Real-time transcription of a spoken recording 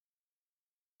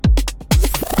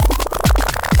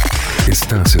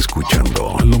Estás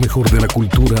escuchando lo mejor de la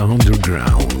cultura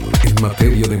underground en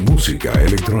materia de música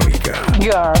electrónica.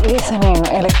 You're listening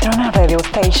Electrona Radio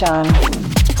Station.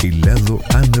 El lado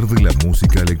under de la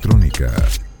música electrónica.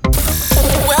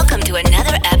 Welcome to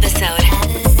another episode,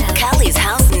 Cali's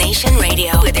House Nation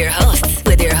Radio, with your hosts,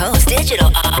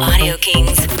 Digital Audio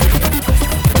Kings.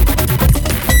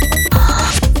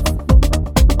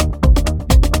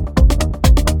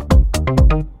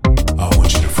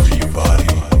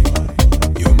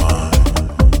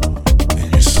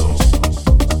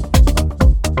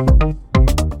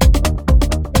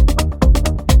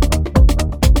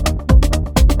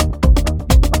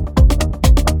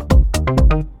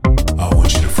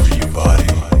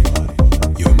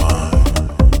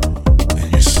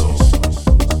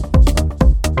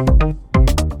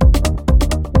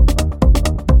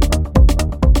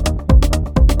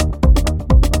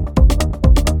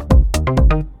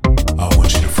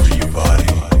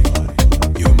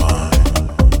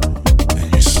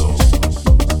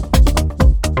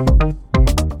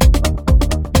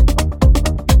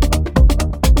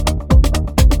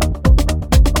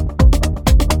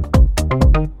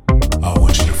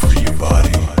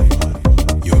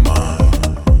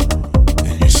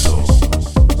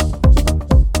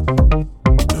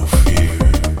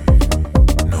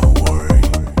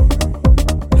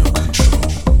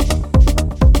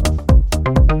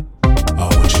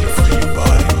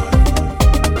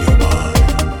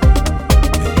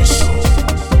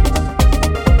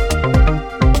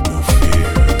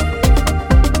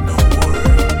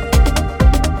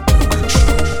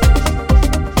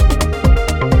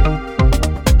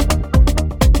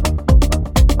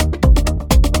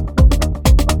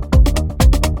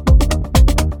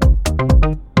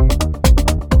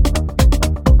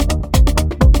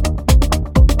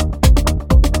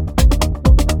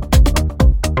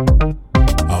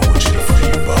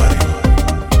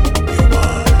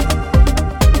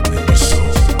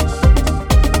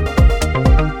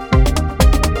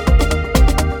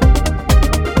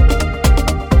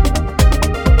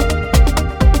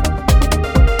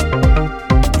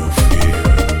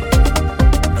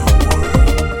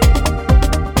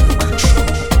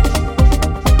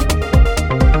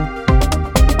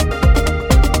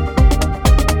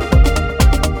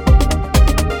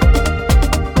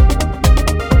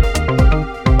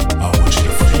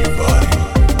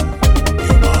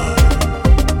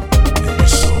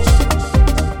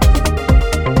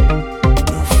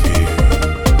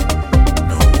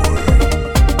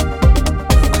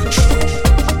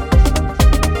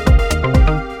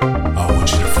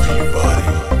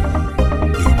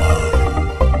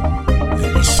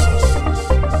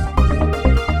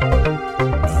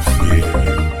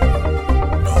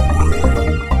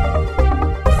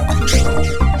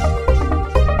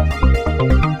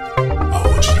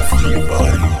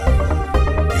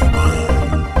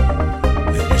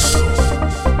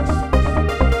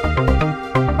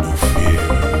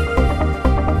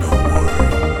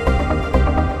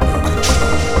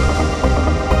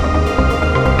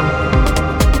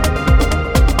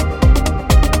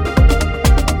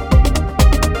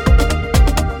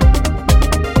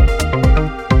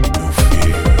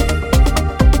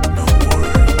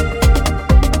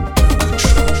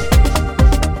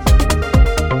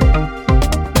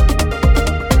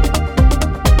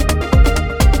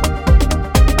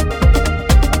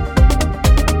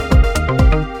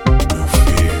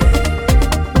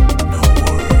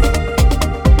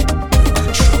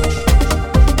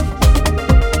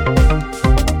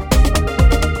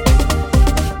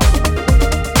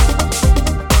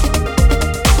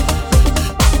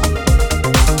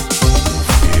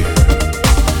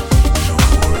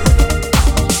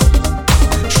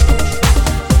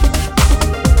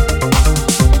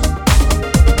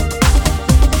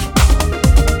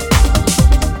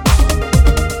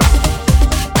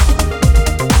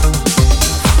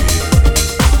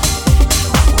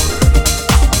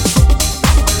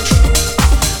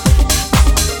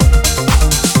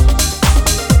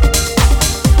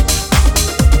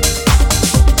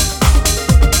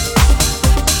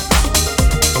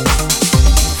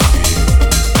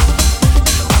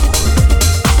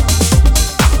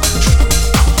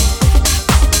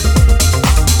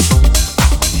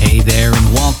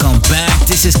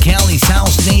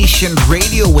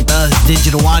 Radio with us,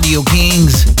 Digital Audio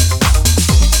Kings.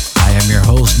 I am your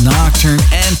host, Nocturne,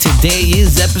 and today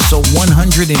is episode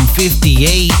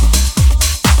 158.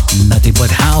 Nothing but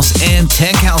house and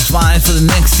tech house vibes for the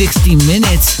next 60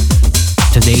 minutes.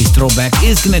 Today's throwback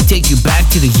is going to take you back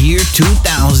to the year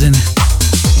 2000.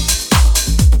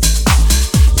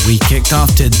 We kicked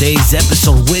off today's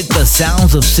episode with the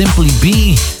sounds of Simply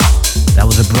B That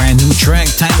was a brand new track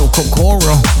titled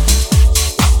Kokoro.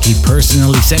 He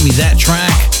personally sent me that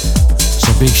track,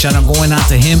 so big shout out going out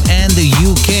to him and the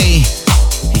UK.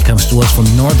 He comes to us from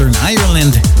Northern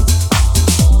Ireland.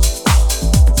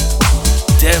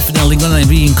 Definitely gonna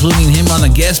be including him on a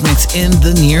guest mix in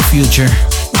the near future.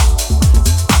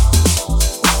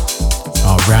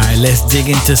 Alright, let's dig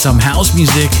into some house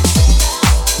music.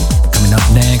 Coming up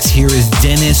next, here is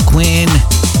Dennis Quin.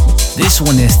 This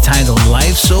one is titled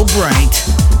Life So Bright,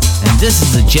 and this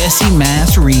is a Jesse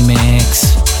Maas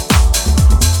remix.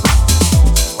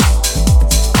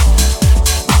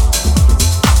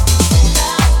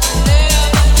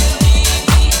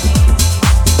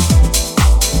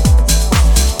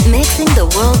 Mixing the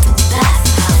world's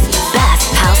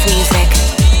best house music.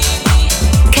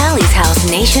 Cali's House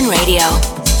Nation Radio.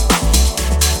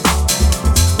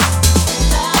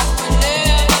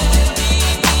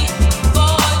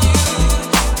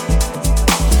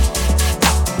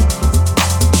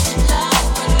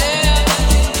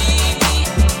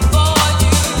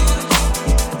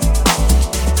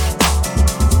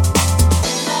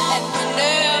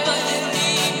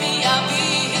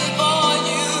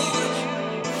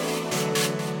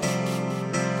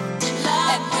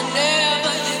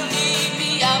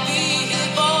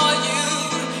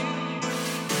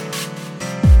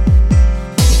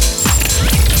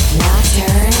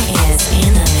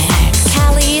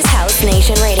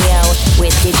 Radio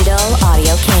with Digital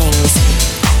Audio Kings.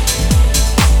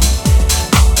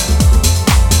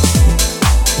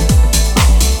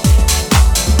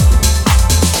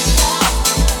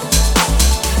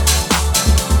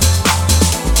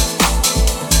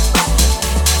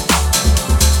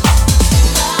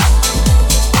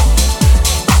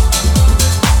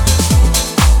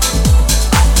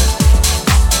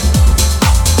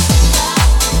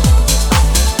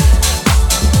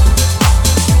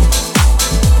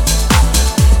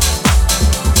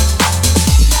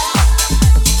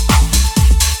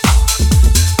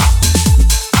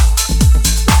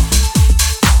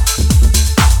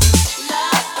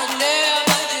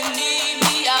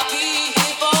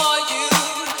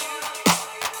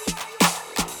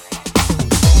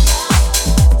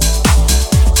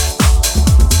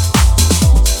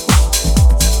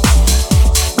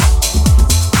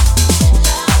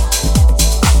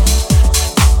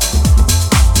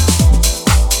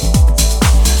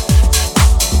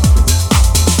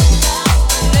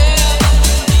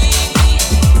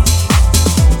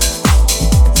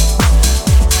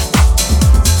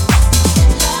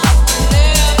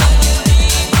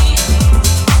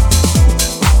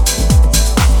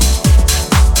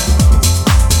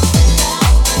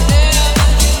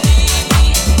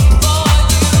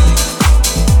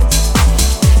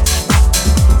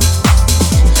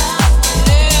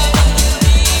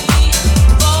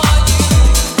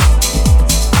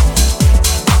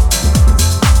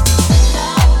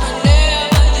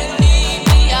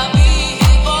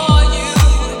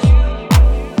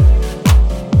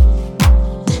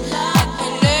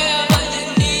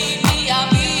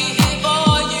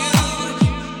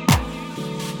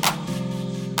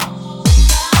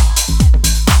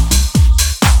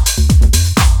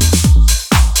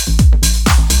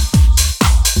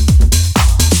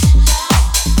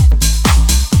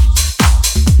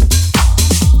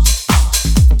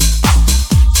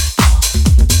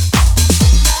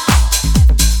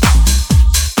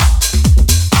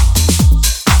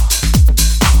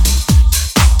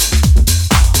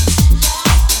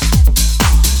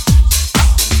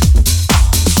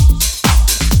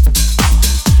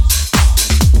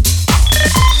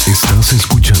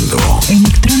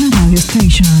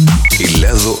 El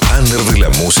lado under de la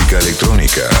música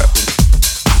electrónica.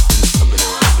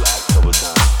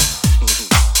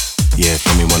 Yeah,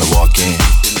 feel me when I walk in.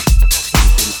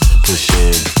 Push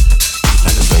it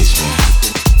like a basement.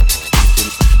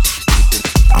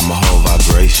 I'm a whole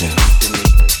vibration.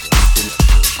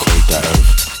 Quake the earth.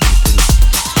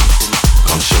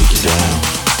 Come shake you down.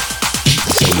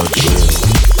 This ain't no drill.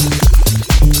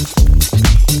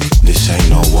 This ain't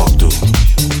no walkthrough.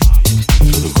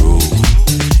 Feel the groove.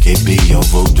 It be your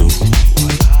voodoo.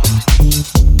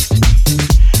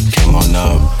 Came on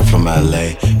up from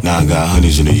LA. Now I got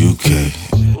honeys in the UK.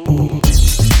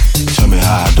 Tell me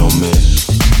how I don't miss.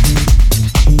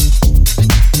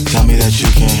 Tell me that you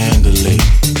can't handle it.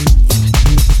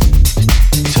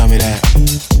 Tell me that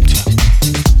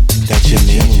you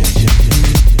need me.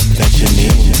 That you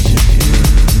need me.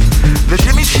 The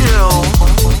Jimmy Chill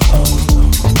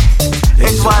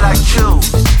is what I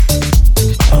choose.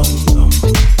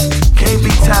 Can't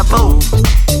be taboo.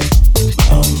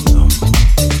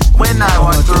 When I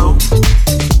walk through.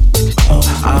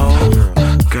 Oh,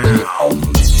 girl.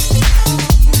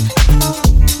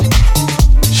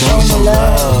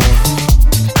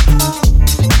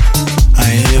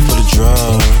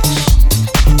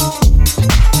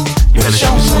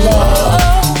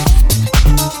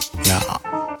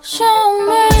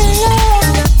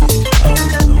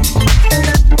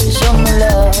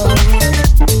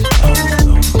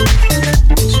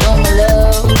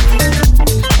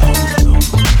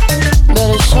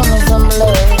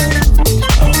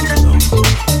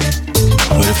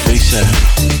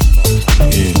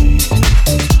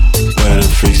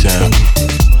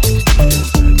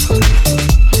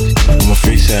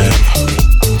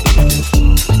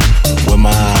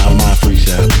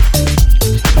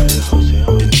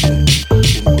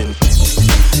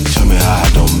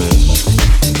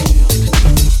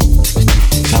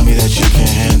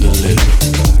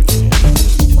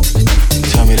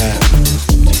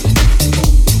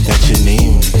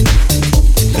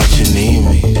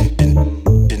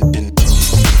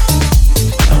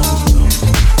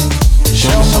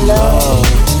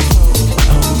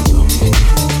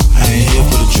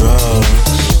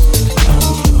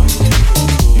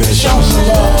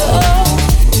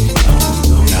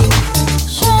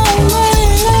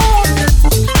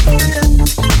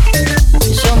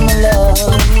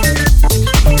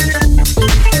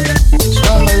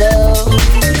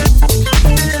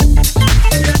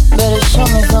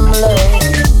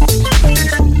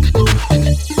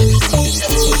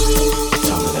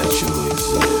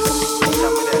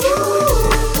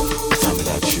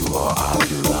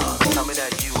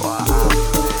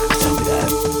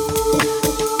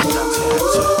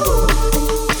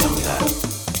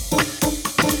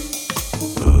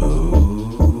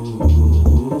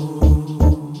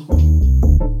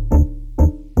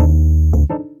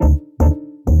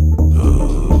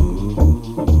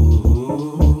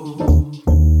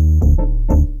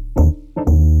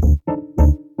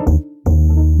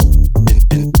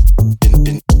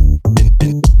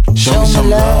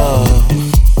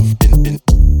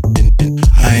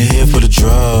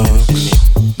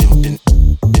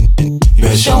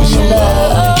 Better show me some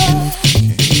love. Show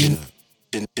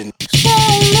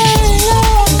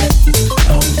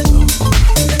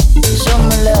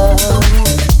me love.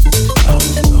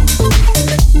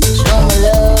 Show me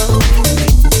love.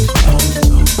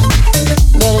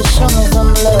 Better show me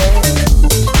some love.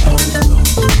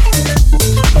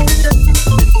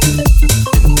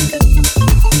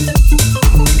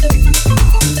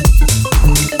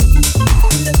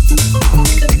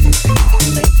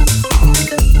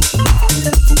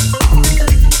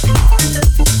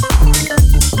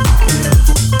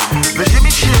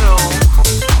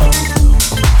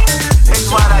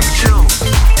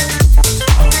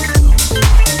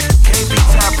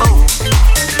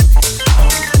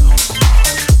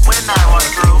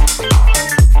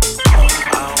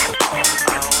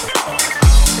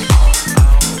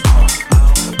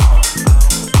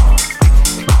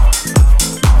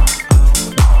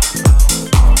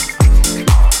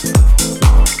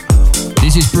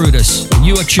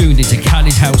 You are tuned into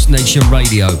Cali's House Nation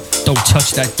Radio. Don't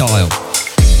touch that dial.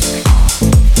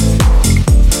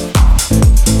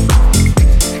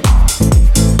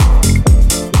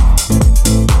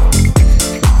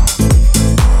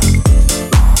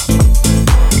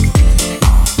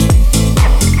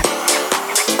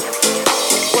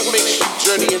 What makes you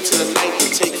journey into the night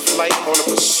and take flight on a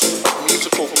pursuit of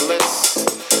musical bliss?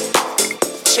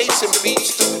 Chasing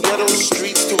beats through ghetto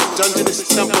streets to a dungeonous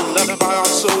temple left by our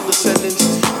soul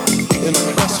descendants in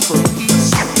a quest for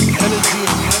peace, energy,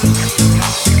 and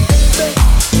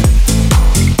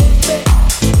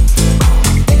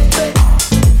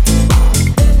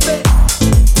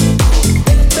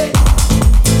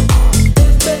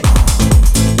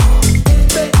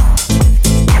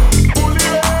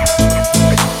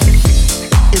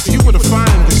if you were to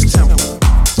find this temple,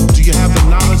 do you have the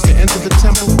knowledge to enter the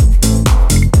temple?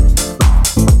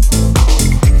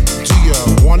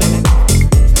 Want it?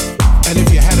 And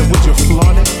if you had it, would you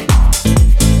flaunt it?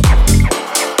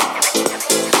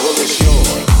 Well, it's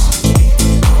yours.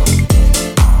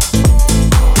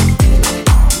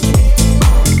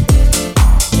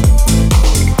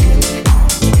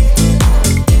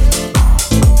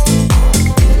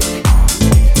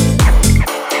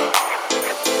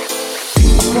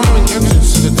 Acquiring entrance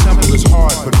to the temple is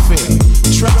hard but fair.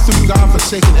 Trek through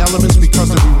God-forsaken elements because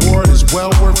the reward is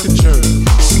well worth the journey.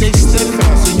 Stay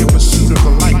steadfast in your pursuit of the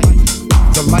light.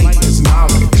 The light is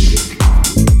knowledge.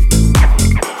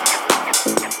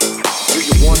 Do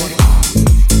you want it?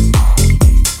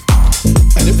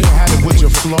 And if you had it, would you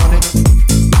flaunt it?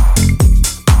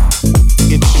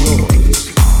 It's yours.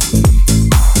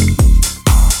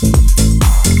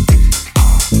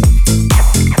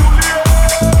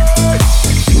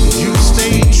 You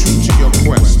stayed true to your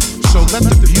quest, so let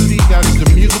the beauty that is the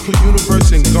musical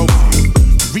universe engulf you.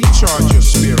 Recharge your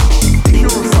spirit,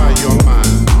 purify your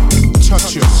mind,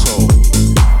 touch your soul,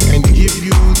 and give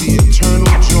you the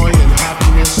eternal joy and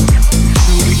happiness you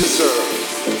truly deserve.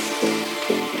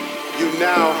 You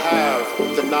now have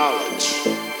the knowledge.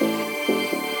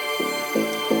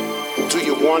 Do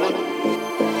you want it?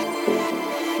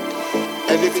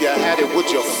 And if you had it,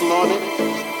 would you flaunt it?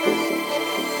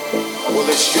 Well,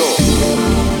 it's yours.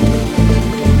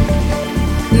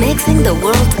 Mixing the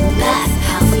world's best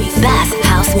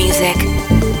house music.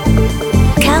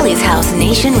 Cali's House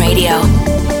Nation Radio.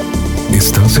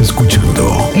 Estás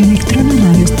escuchando Electrona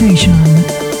Radio Station.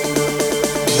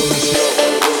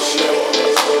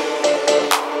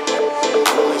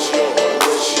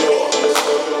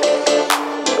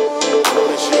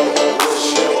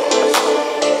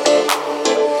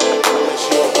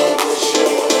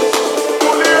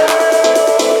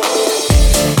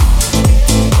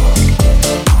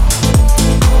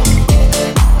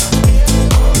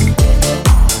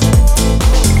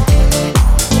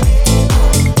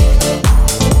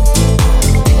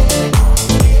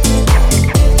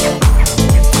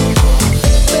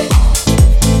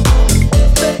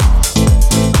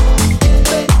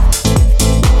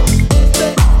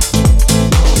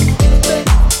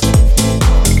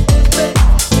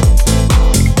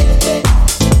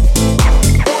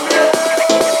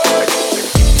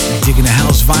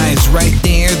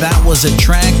 Was a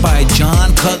track by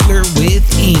John Cutler with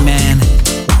E-Man.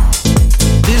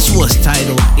 This was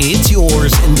titled It's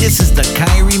Yours, and this is the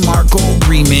Kyri Markou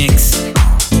remix.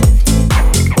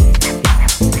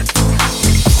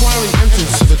 Acquiring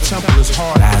entrance to the temple is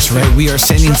hard. That's right, we are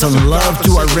sending some love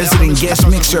to our resident guest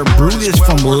mixer Brutus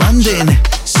from London.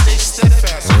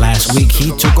 Last week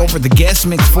he took over the guest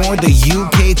mix for the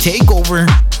UK takeover,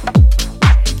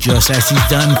 just as he's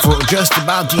done for just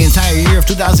about the entire year of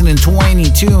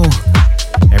 2022.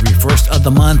 Every first of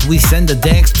the month, we send the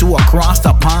decks to across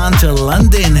the pond to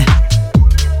London.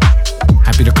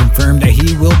 confirmed that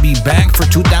he will be back for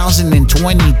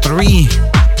 2023.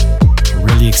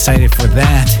 Really excited for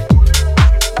that.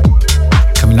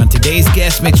 Coming on today's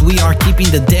guest mix, we are keeping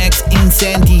the decks in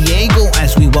San Diego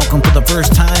as we welcome for the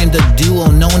first time the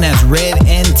duo known as Red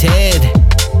and Ted.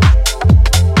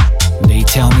 They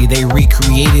tell me they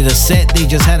recreated a set they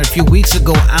just had a few weeks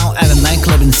ago out at a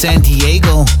nightclub in San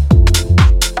Diego.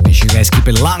 Make sure you guys keep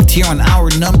it locked here on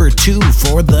hour number 2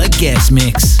 for the guest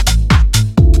mix.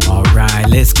 Alright,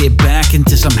 let's get back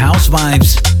into some house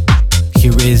vibes.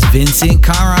 Here is Vincent,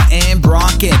 Caira, and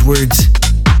Brock Edwards.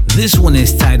 This one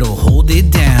is titled Hold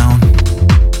It Down.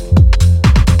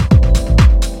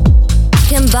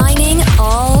 Combining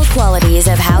all qualities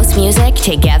of house music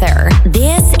together.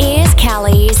 This is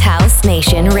Cali's House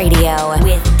Nation Radio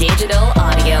with Digital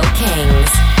Audio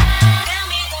Kings.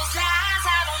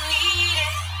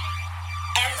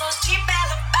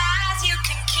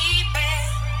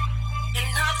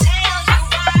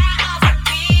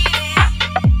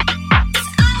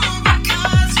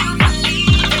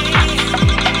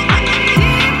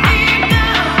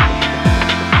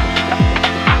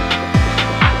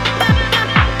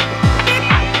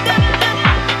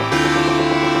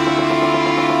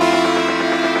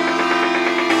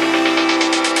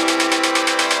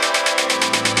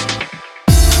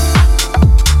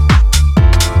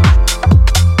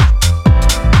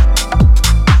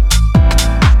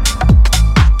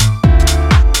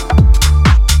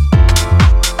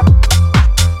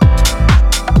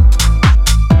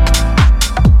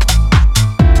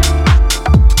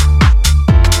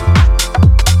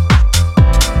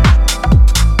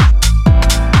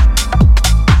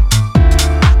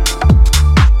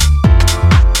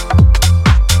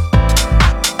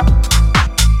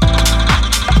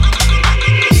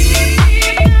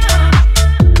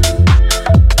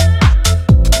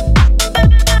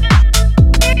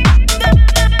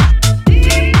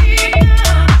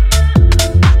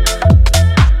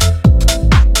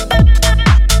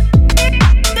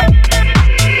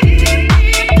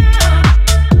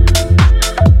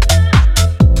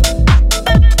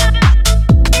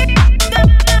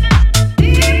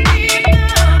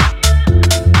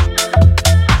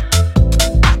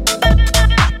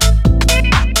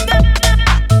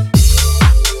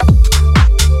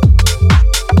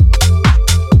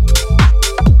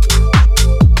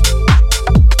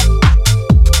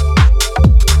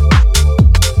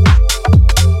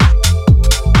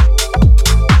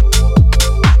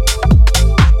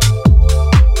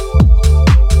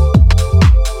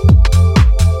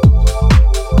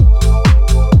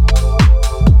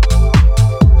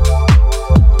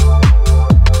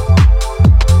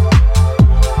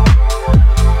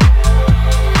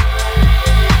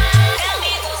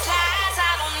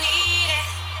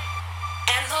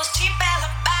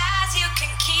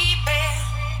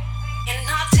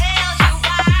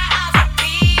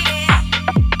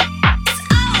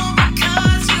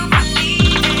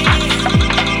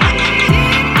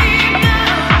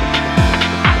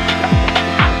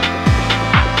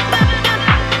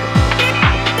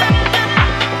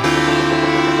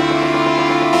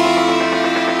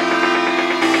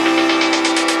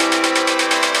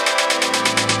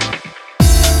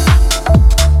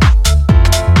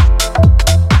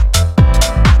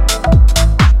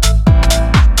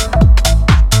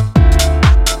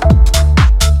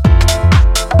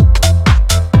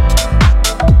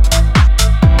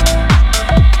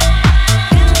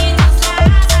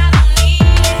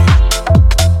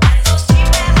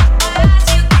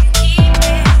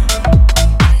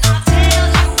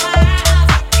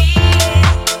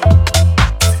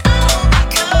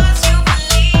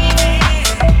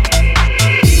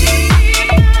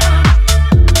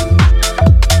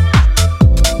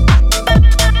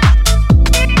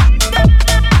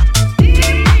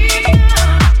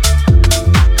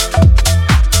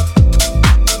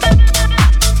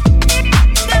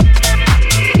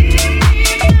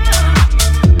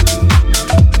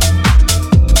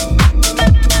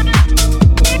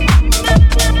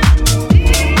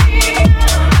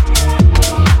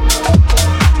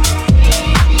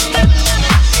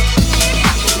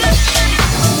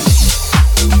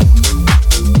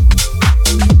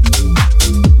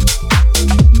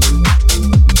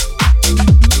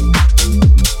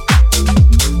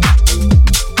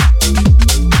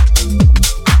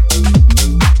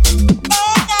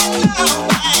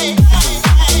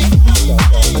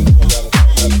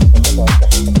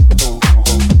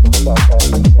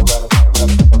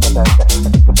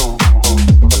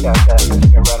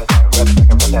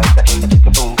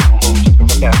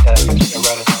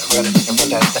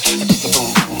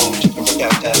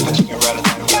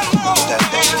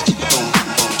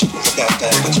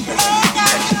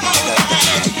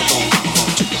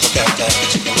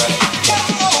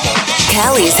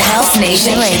 Cali's House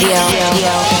Nation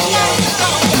Radio.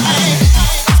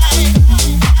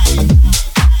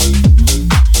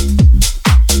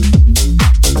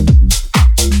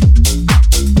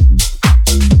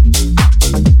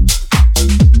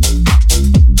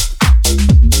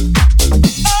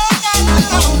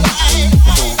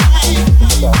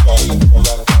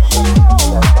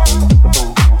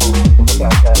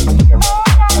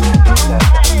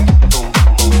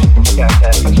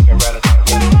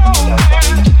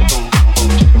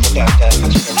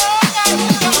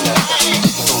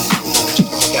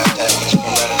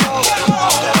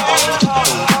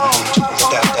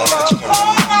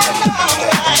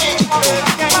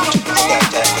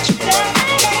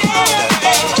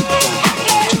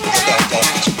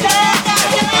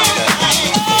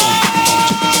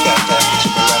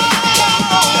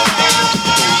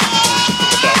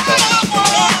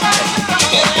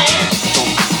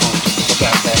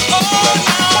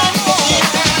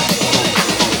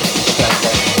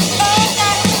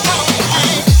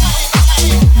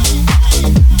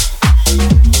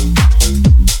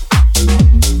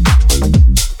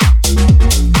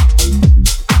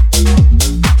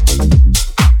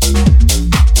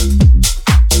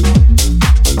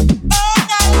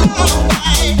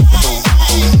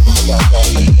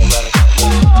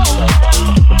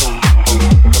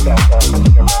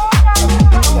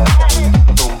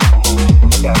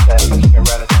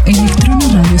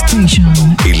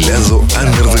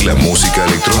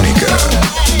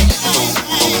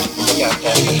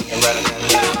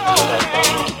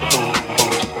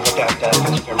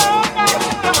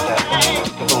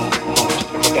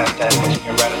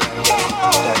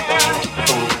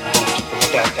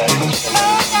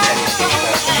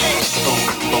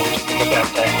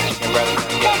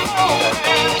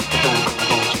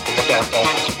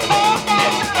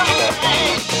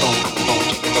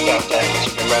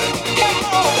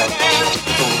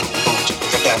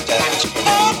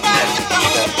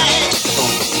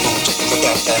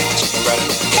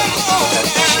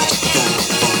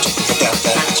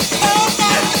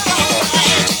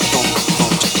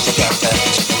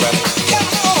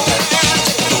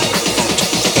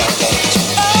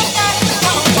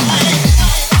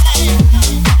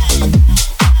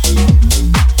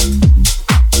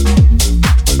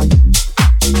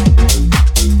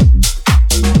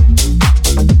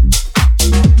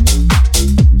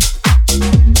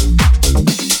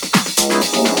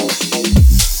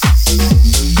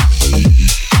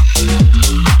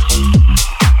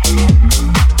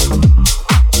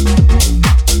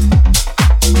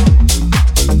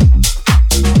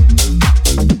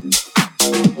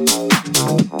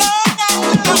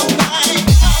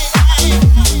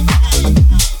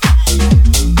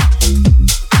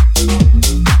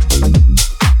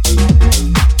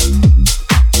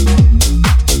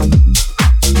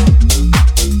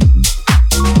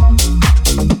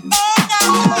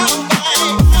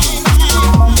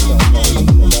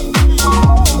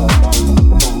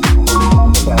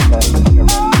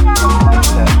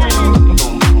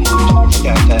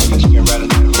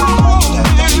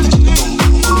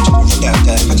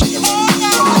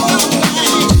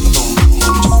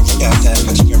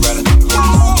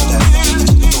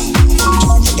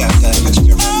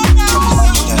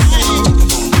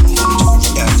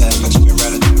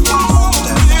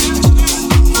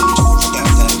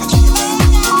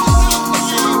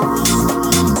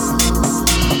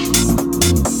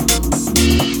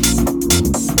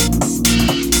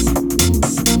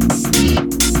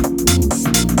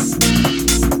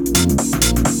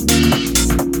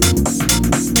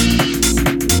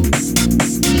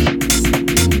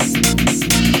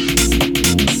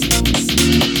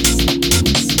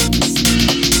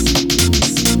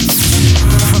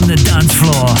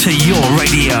 to your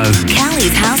radio.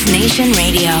 Cali's House Nation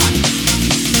Radio.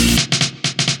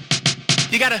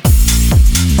 You gotta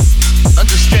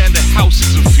understand that house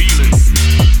is a feeling.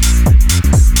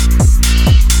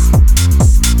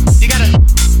 You gotta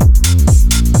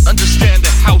understand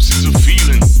that house is a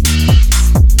feeling.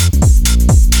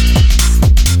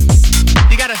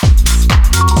 You gotta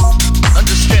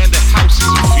understand that house is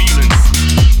a feeling.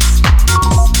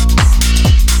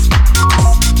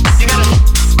 You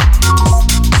gotta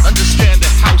understand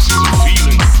that house is a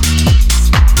feeling.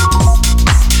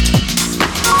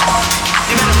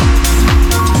 You gotta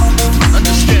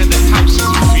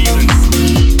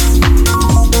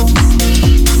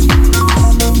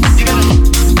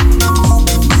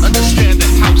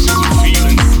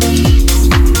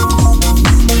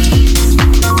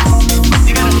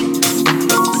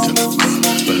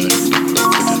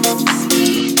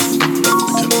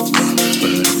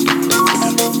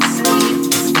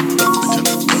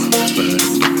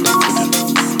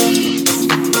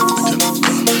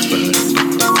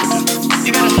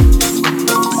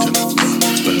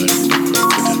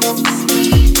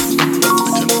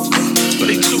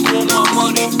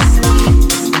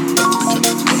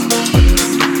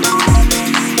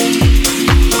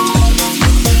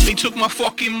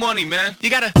money, man. You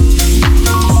gotta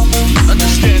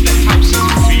understand that house is a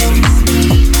feeling.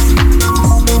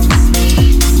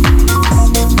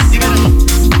 You gotta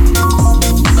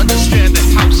understand that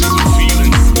house is a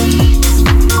feeling.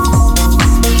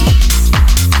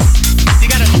 You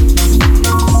gotta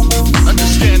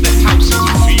understand that house is a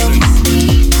feeling.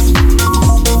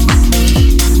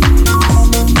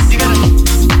 You gotta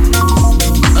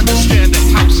understand that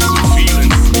house is a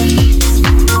feeling.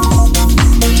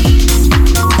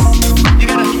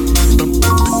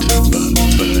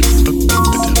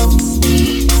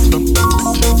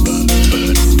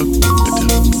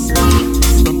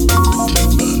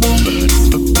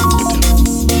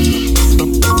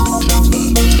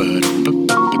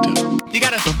 You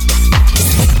gotta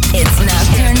It's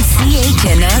Nocturne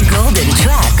CHNR Golden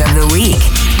Track of the Week.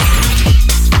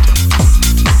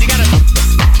 You gotta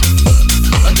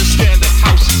understand that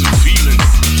house is a feeling.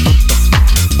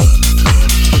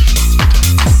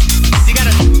 You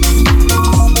gotta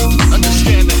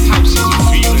understand that house is a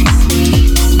feeling.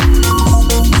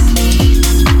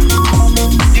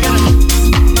 You gotta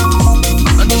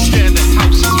understand that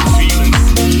house is a feeling.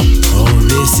 Oh,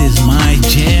 this is my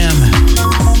jam.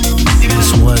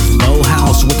 This was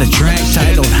Bauhouse with a track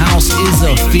titled House is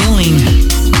a Feeling.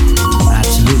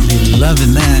 Absolutely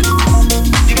loving that.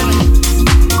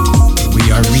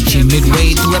 We are reaching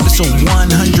midway through episode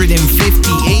 158.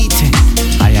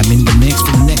 I am in the mix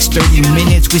for the next 30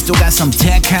 minutes. We still got some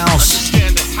tech house.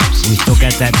 We still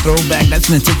got that throwback. That's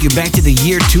going to take you back to the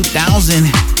year 2000.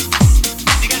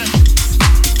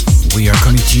 We are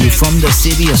coming to you from the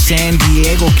city of San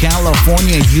Diego,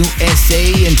 California, USA,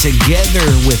 and together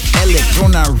with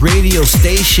VLTRA radio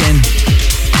station,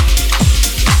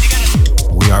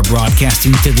 we are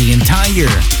broadcasting to the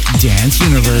entire dance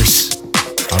universe.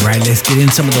 All right, let's get in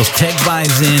some of those tech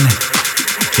vibes in.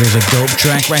 Here's a dope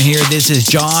track right here. This is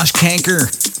Josh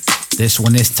Kalker. This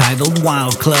one is titled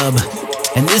Wild Club,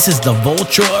 and this is the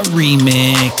VLTRA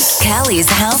remix. Cali's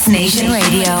House Nation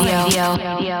Radio.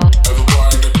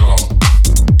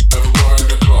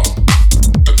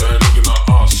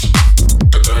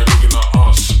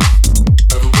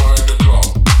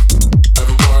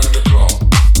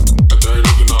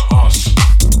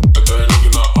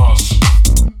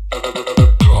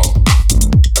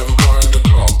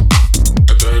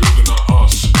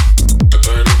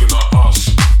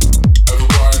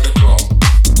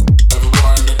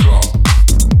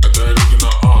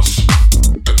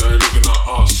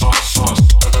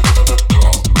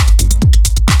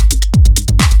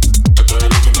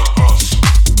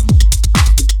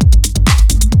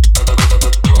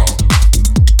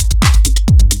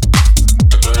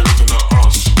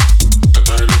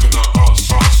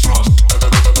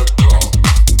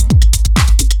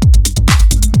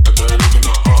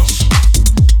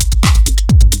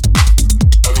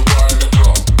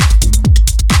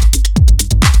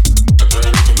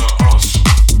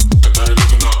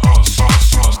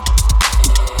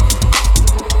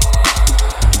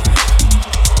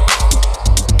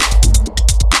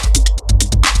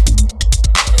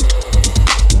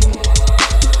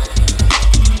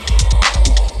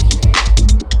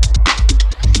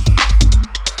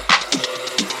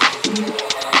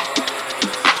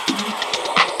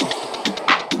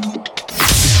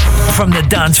 From the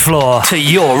dance floor to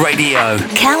your radio.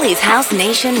 Cali's House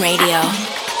Nation Radio.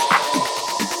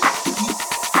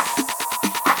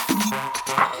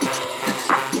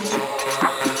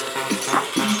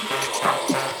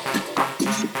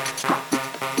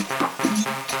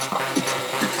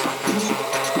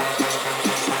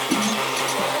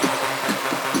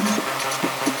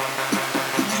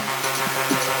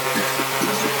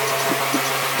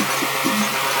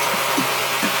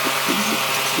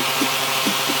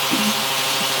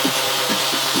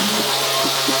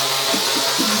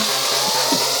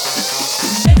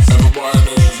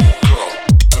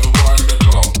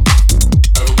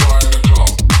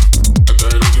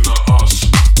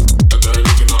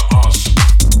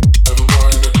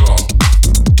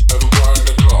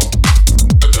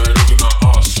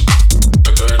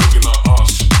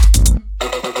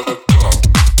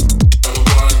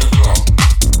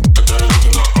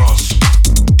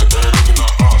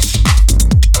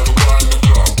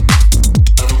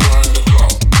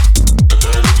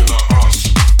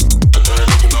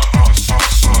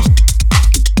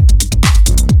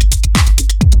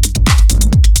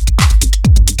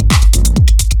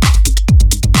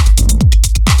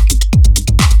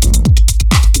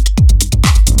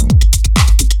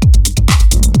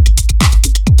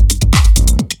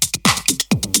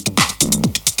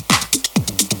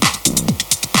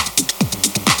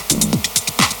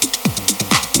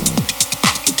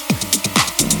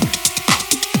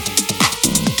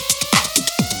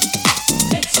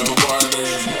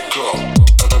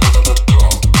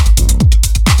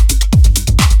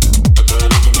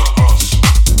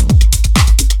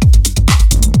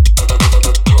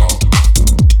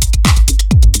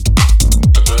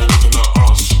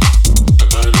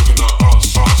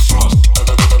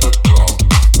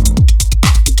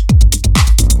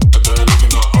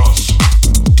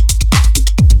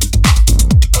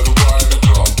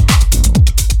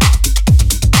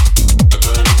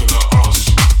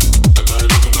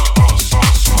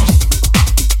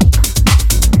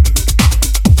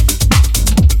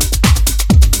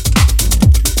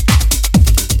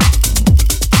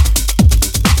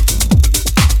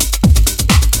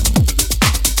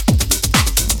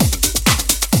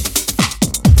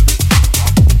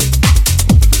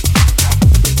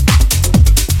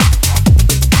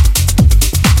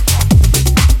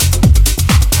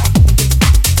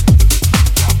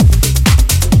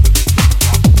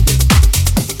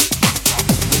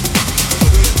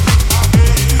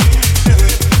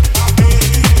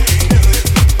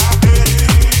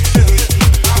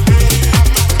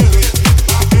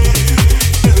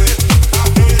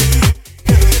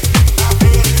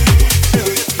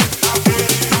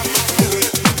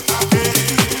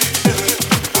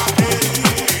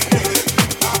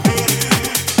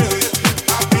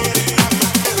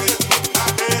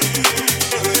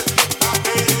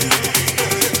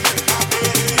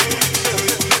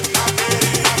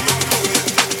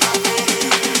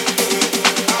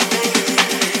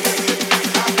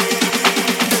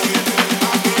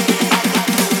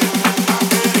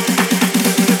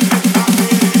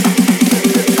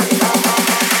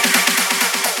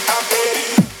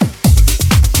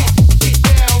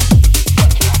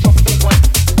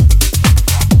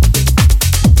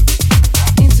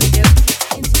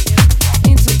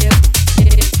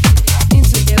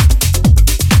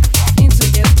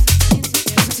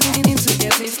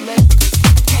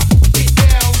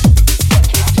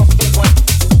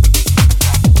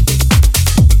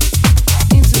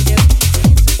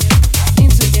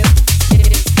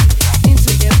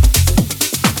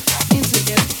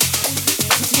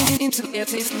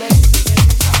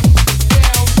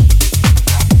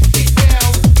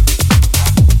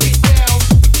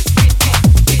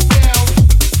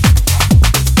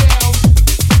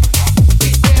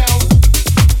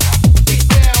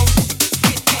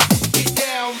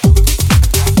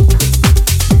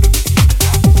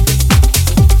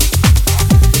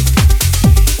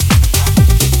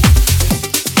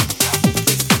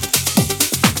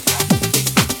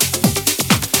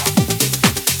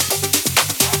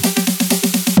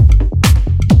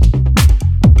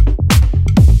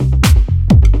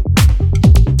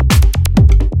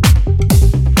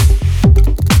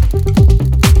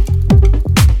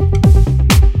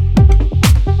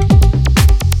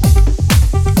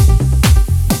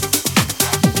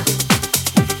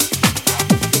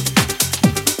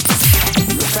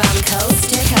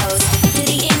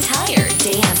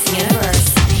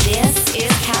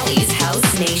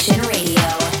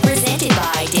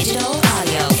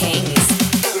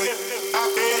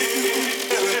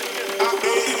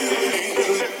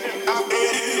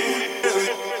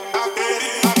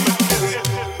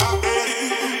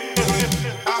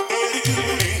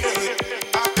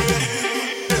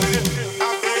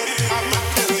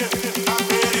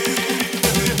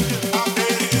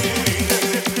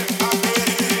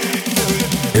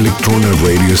 Electronic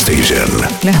Radio Station.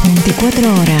 Las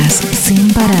 24 horas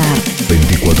sin parar.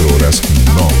 24 horas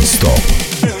non-stop.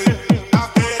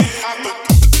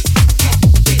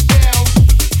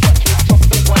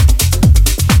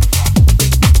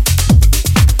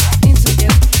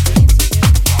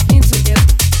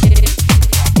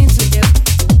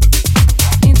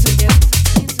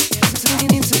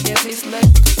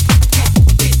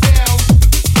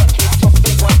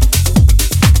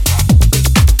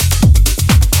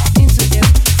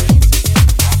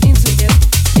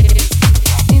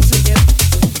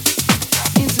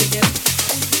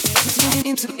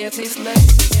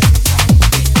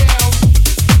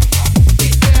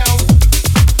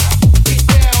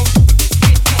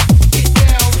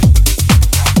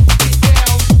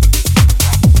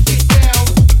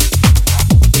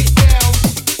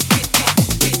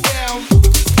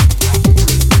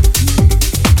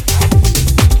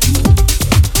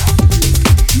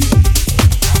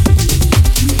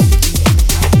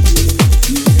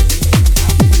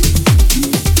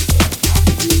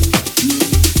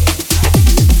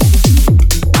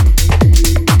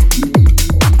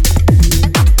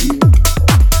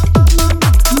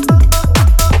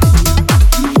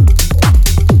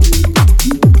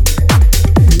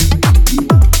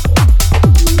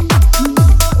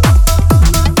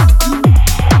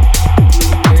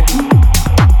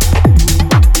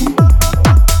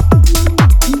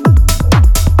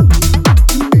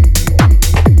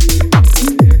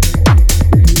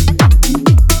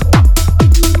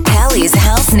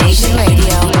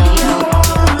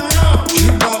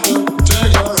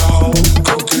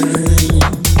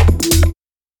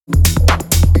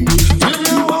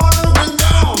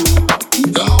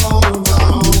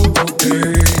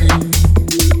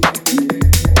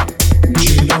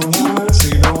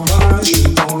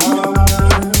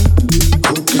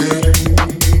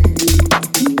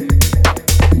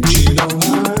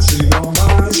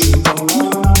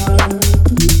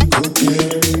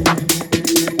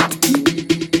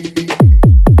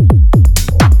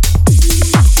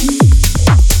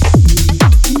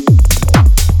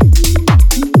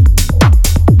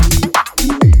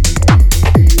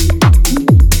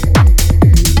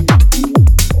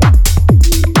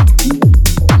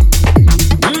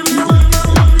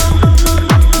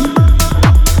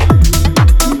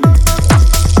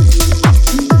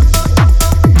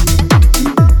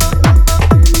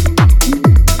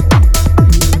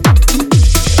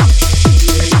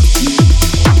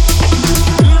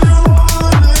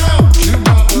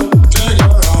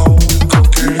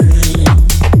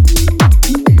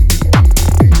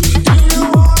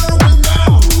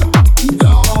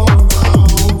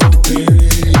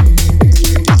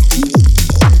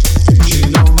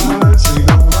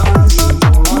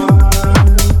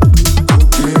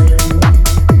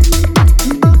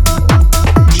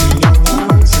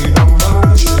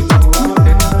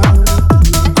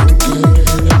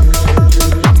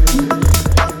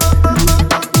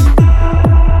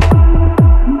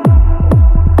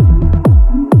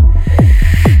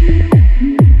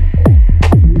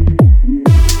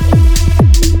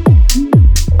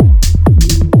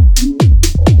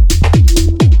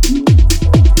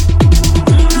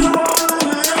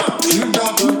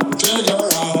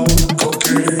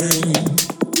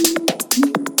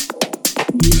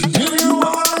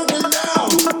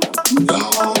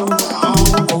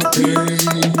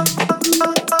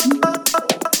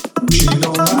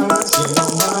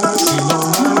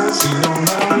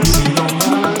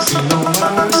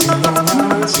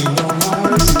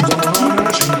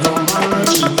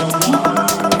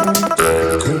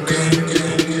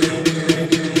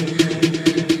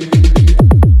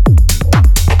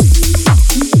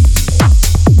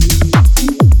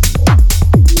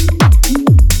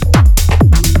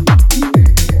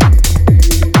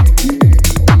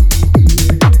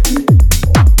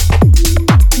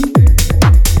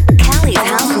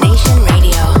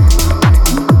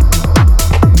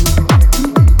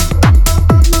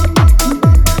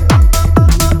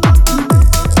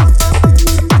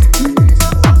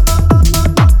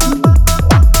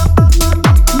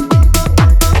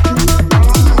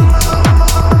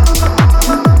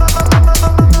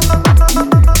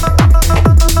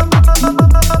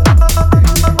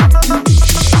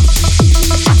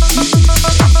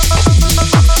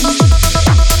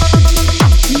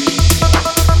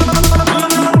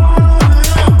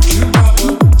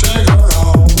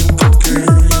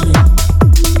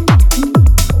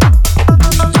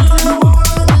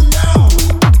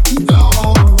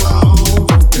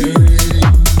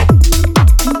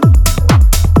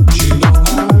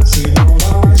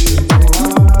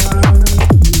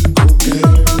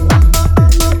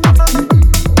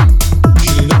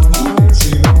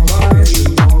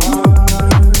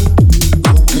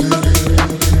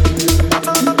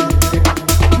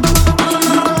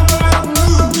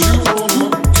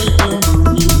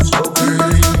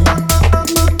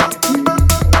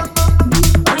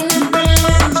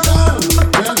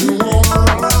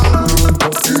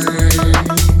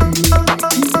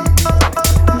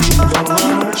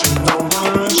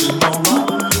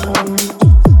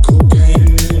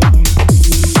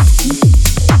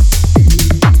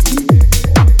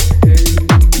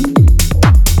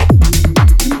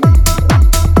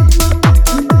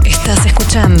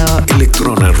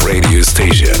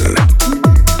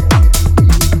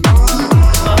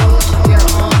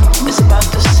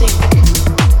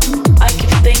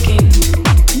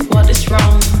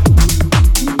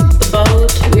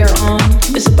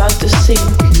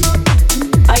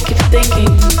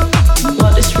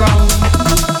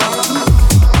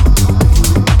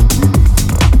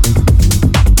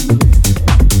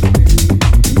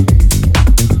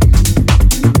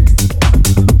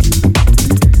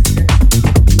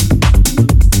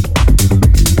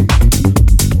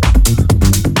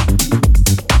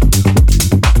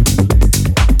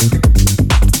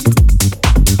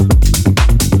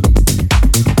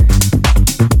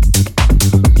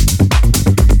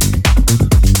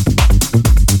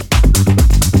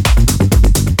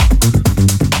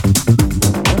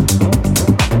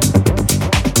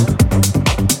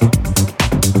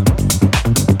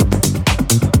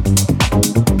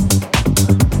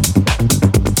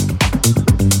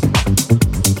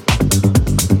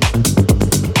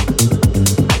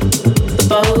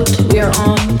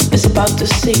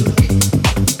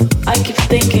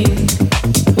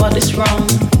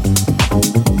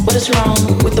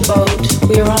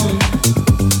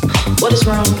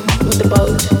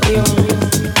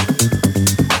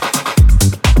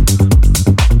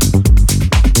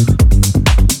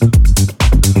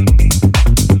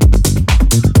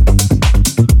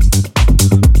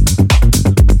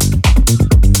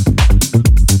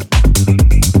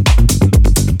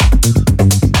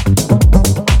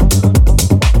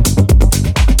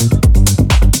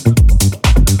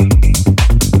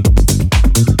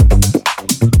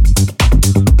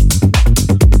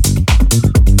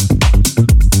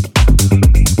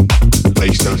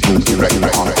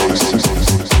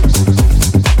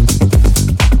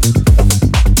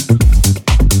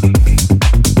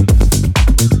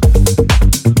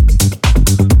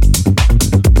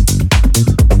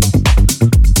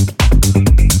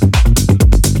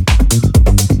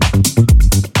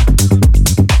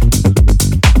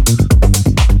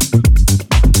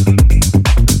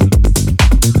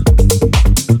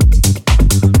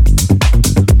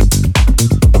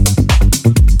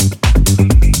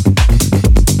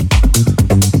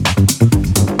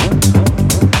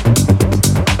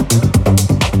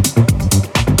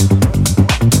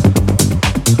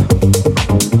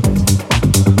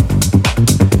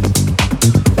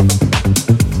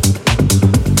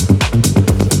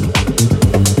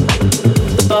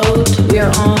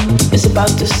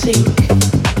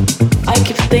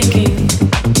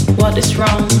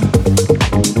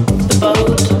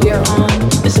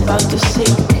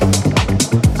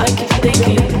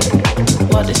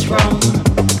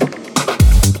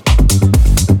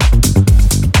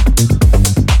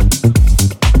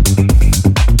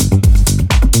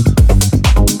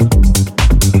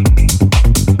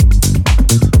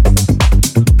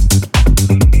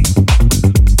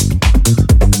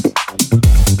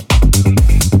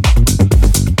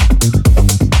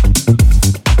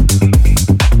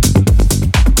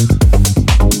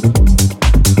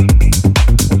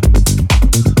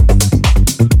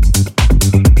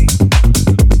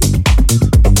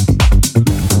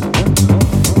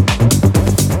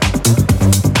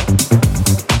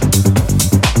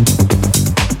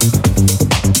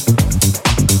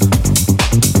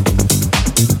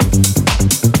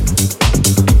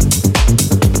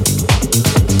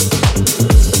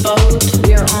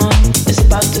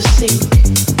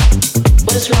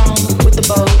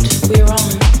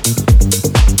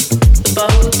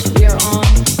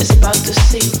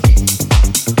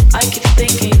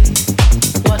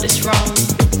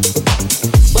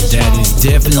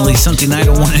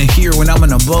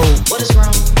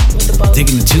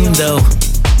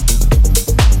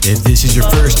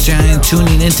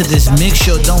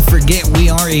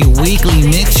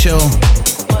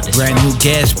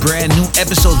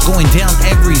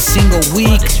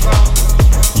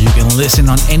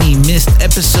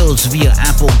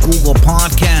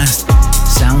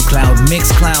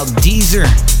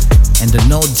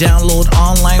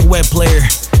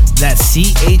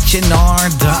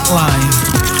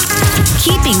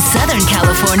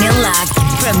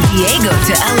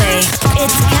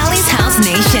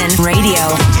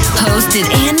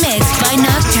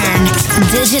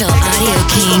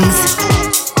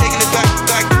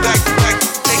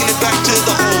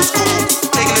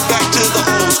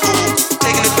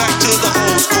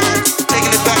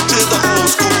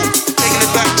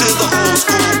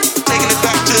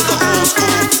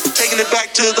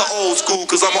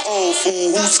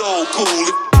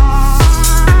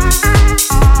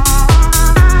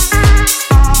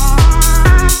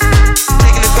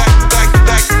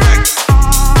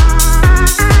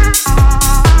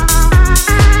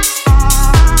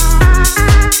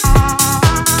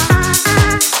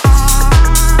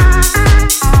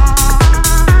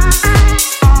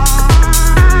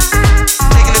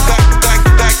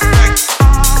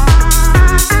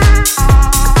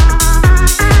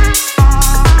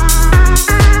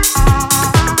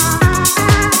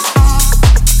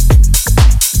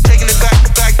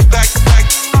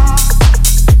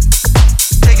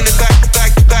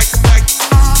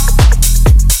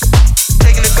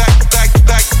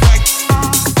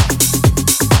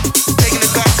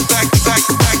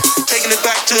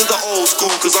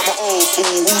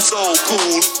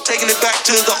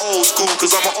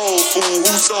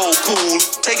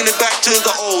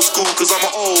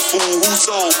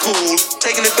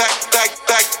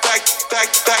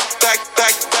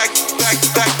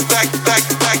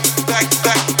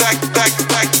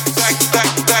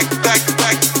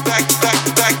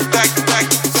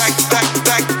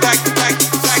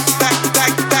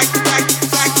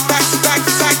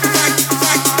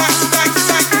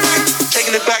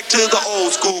 to the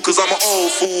old school, cause I'm an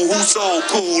old fool who's so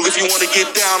cool. If you wanna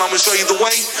get down, I'ma show you the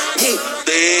way.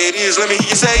 There it is, let me hear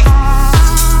you say.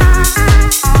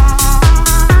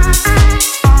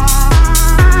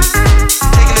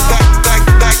 Taking it back, back,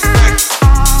 back, back.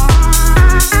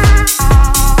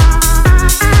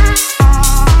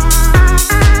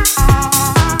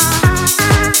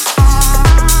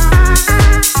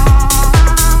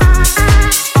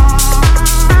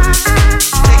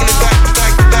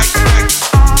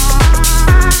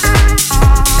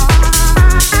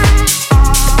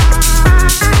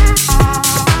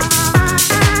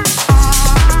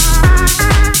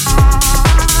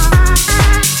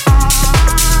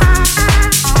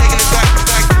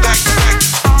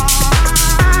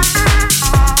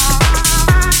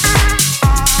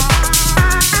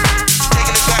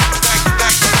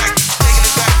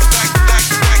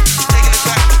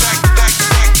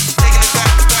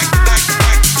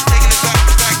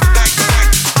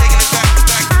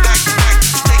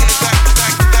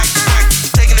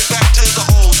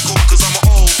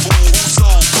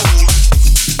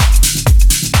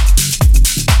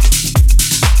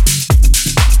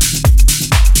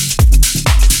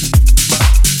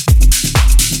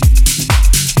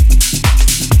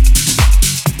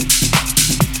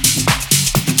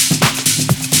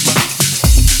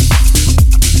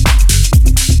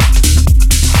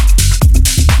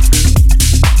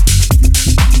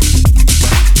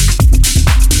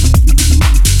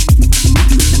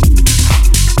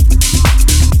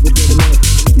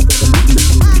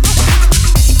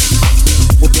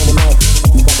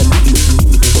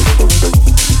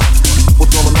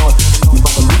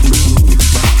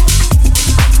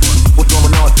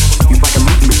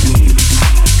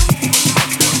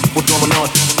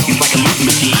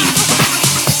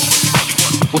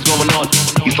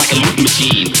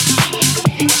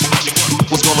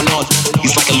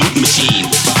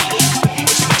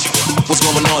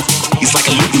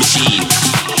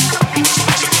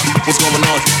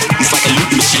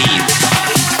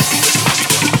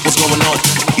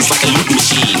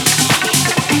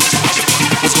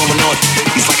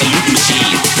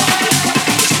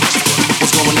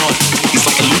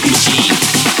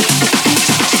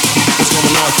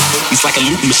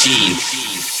 Machine.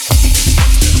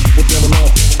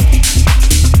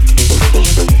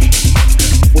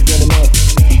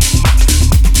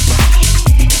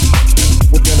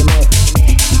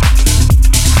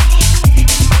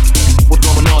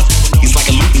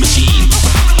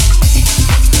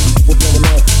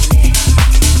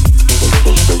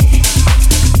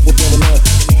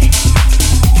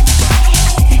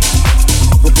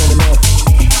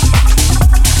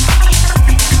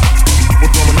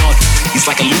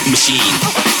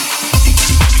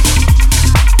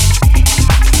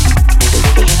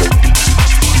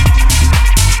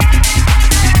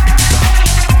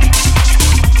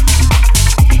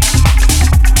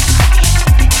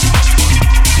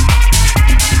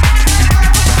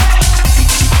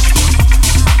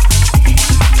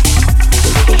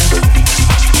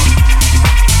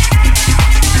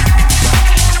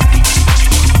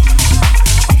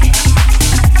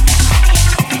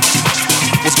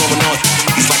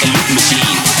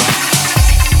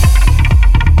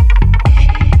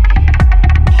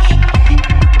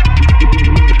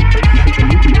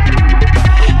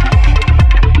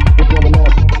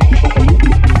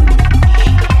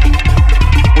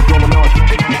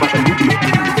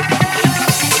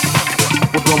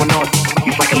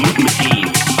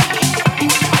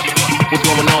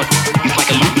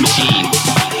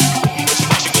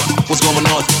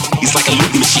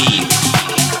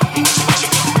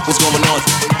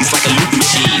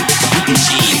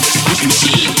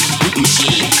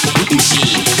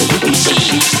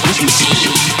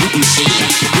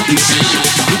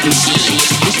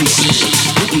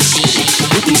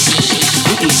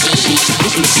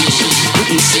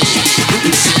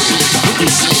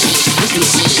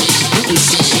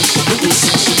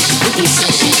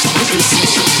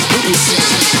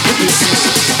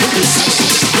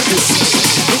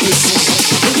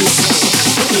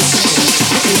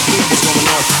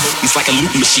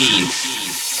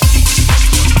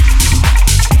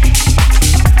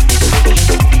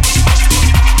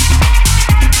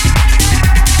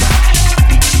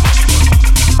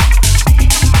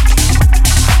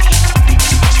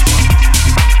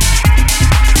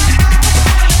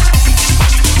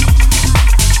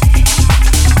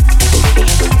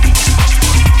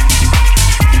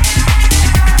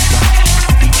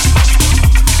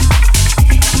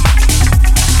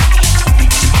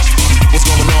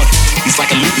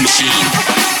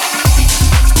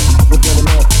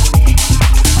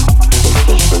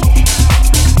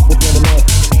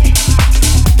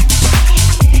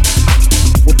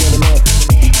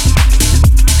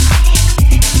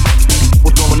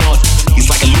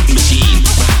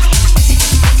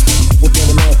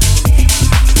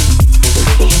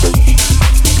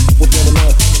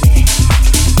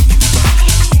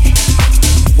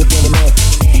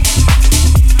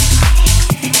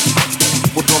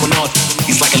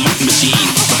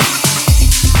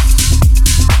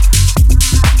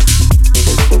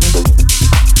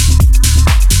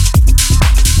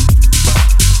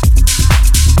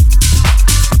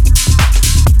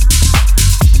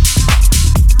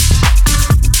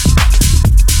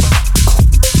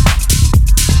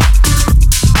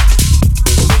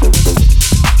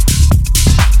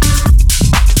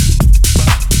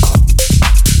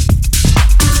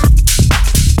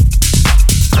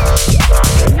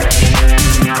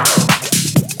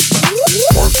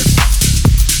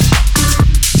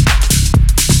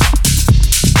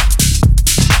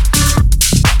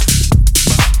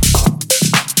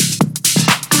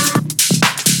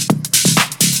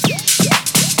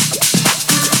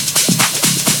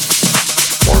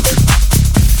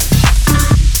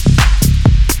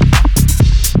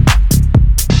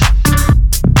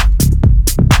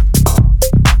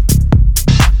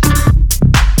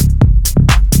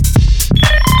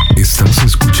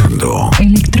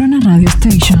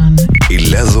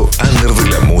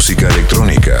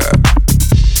 electrónica.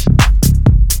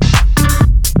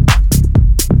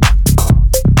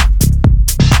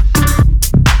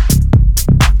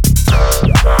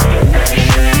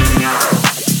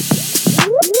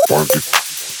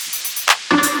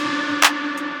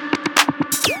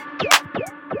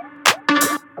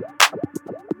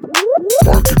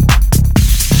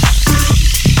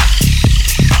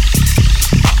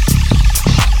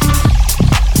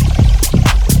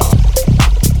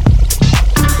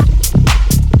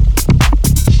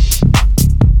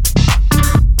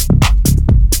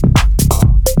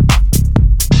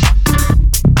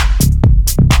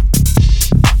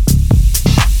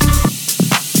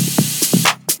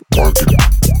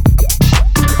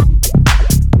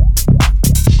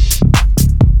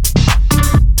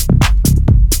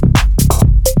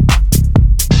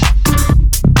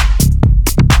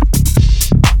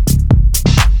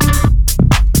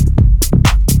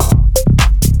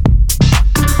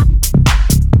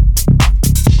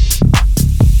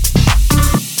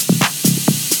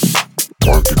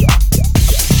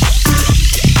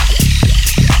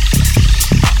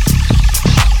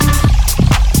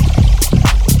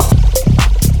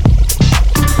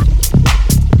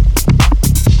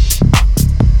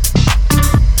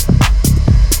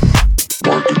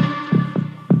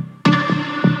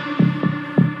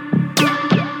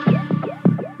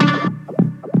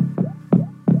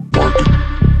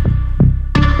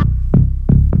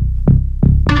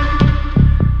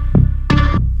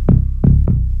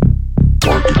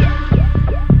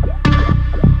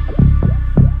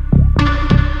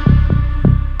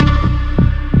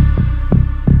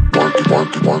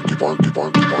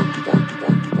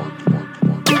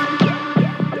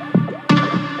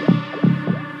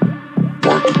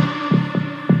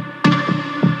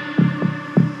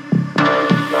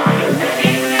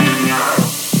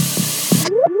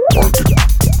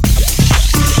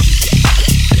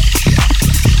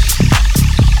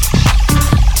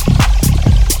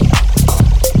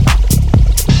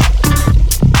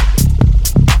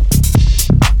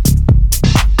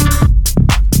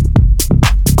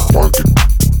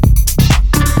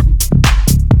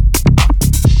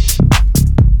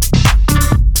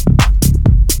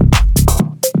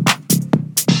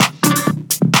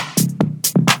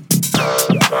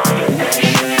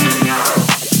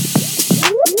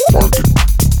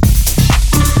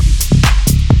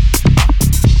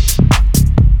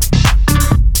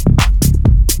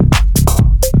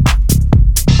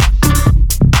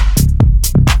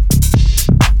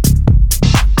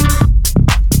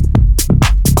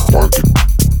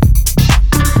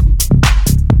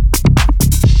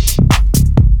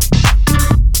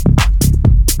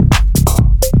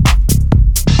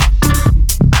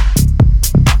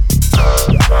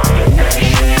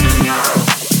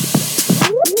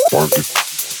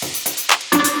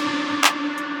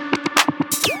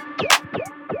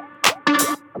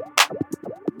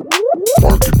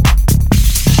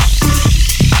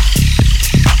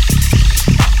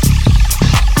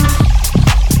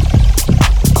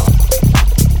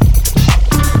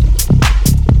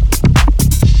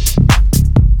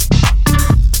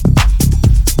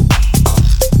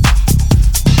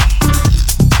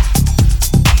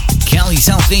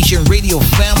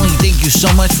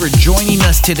 So much for joining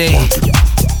us today.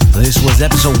 This was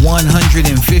episode 158.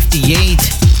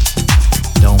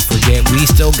 Don't forget, we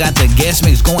still got the guest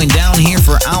mix going down here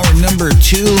for hour number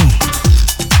 2.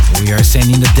 We are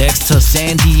sending the decks to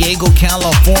San Diego,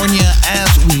 California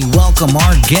as we welcome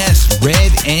our guests,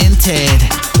 Red and Ted.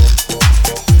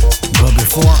 But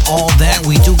before all that,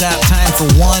 we do got time for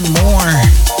one more.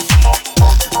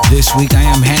 This week I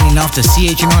am handing off the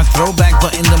CHNR Throwback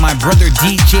button to my brother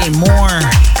DJ Moore.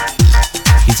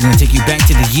 He's going to take you back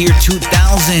to the year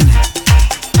 2000.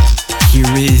 Here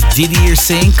is Didier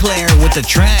Sinclair with a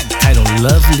track titled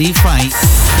Lovely Fight.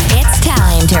 It's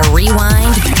time to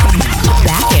rewind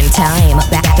back in time,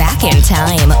 back in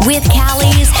time with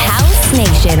Cali's House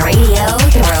Nation Radio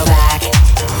Throwback.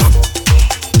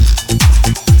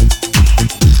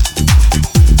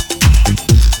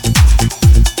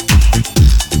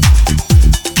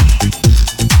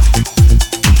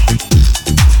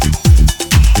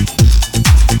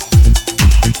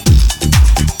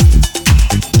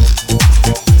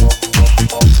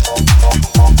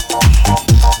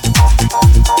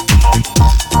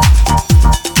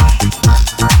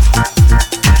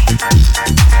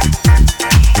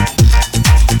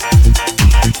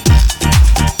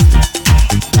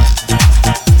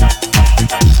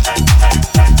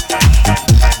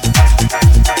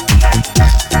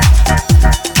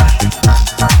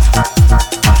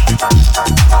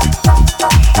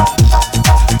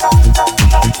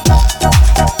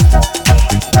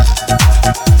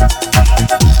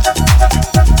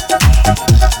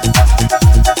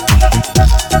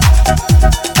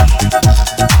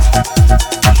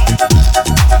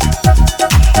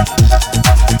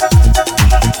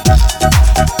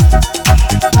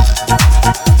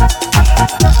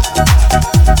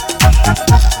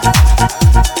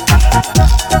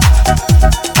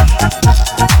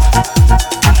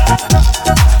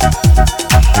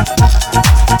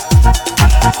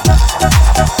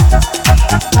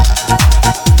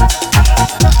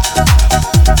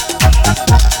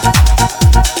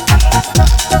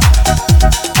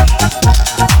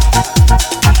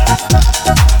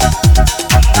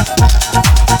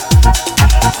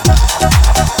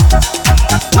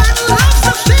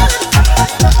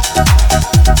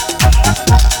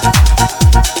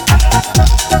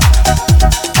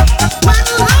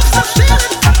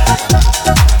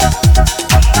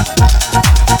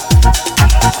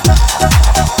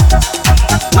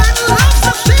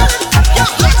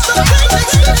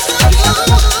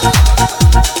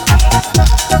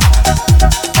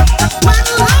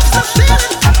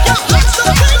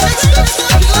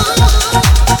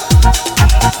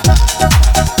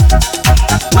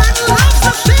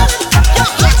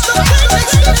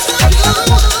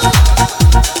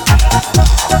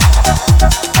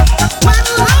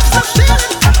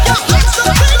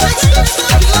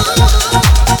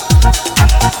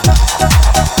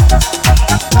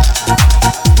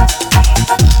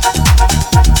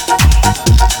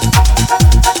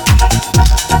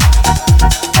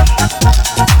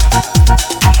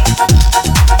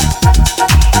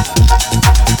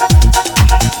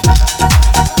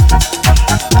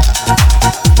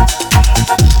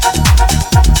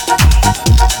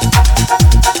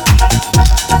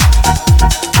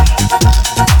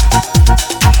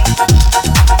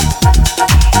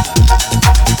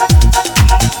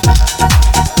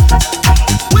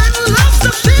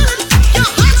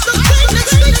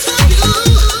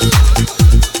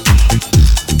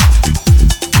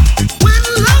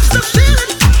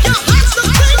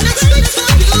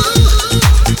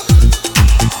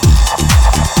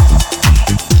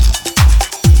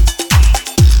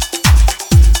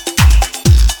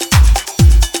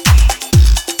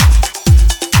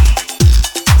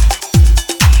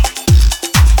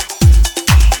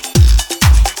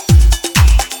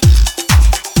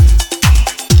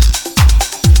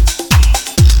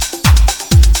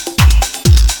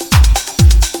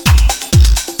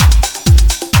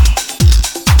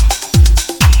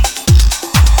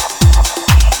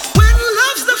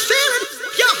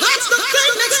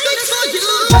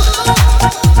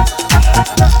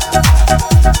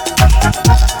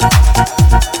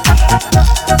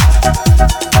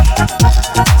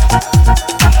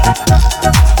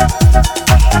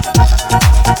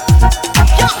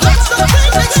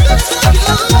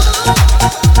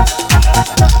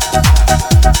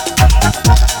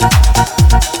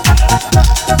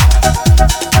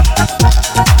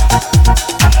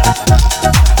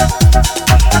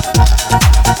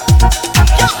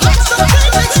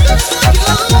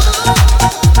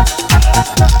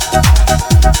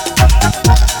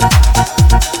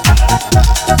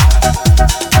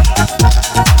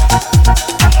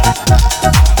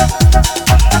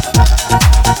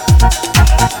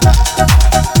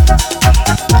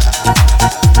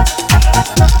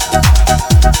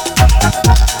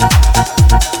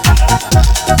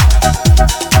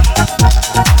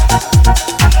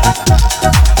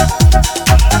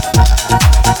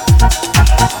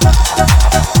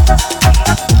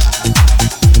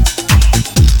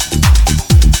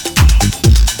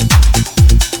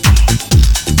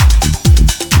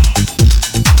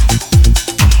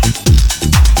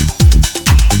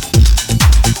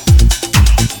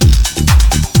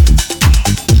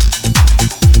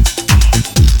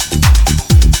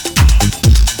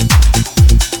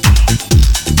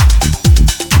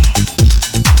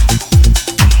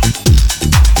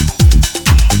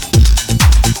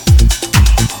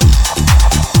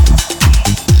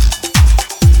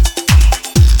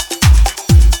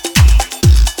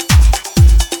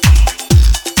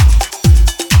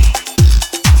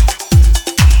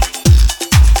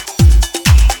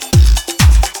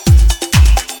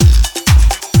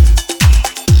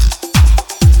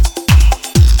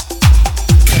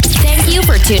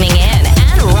 tuning in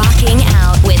and rocking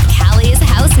out with Cali's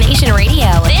House Nation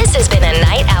Radio. This has been a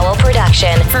Night Owl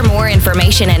production. For more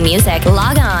information and music,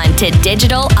 log on to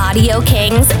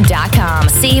digitalaudiokings.com.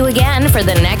 See you again for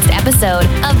the next episode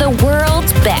of the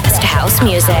world's best house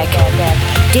music.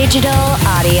 Digital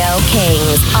Audio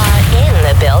Kings are in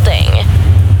the building.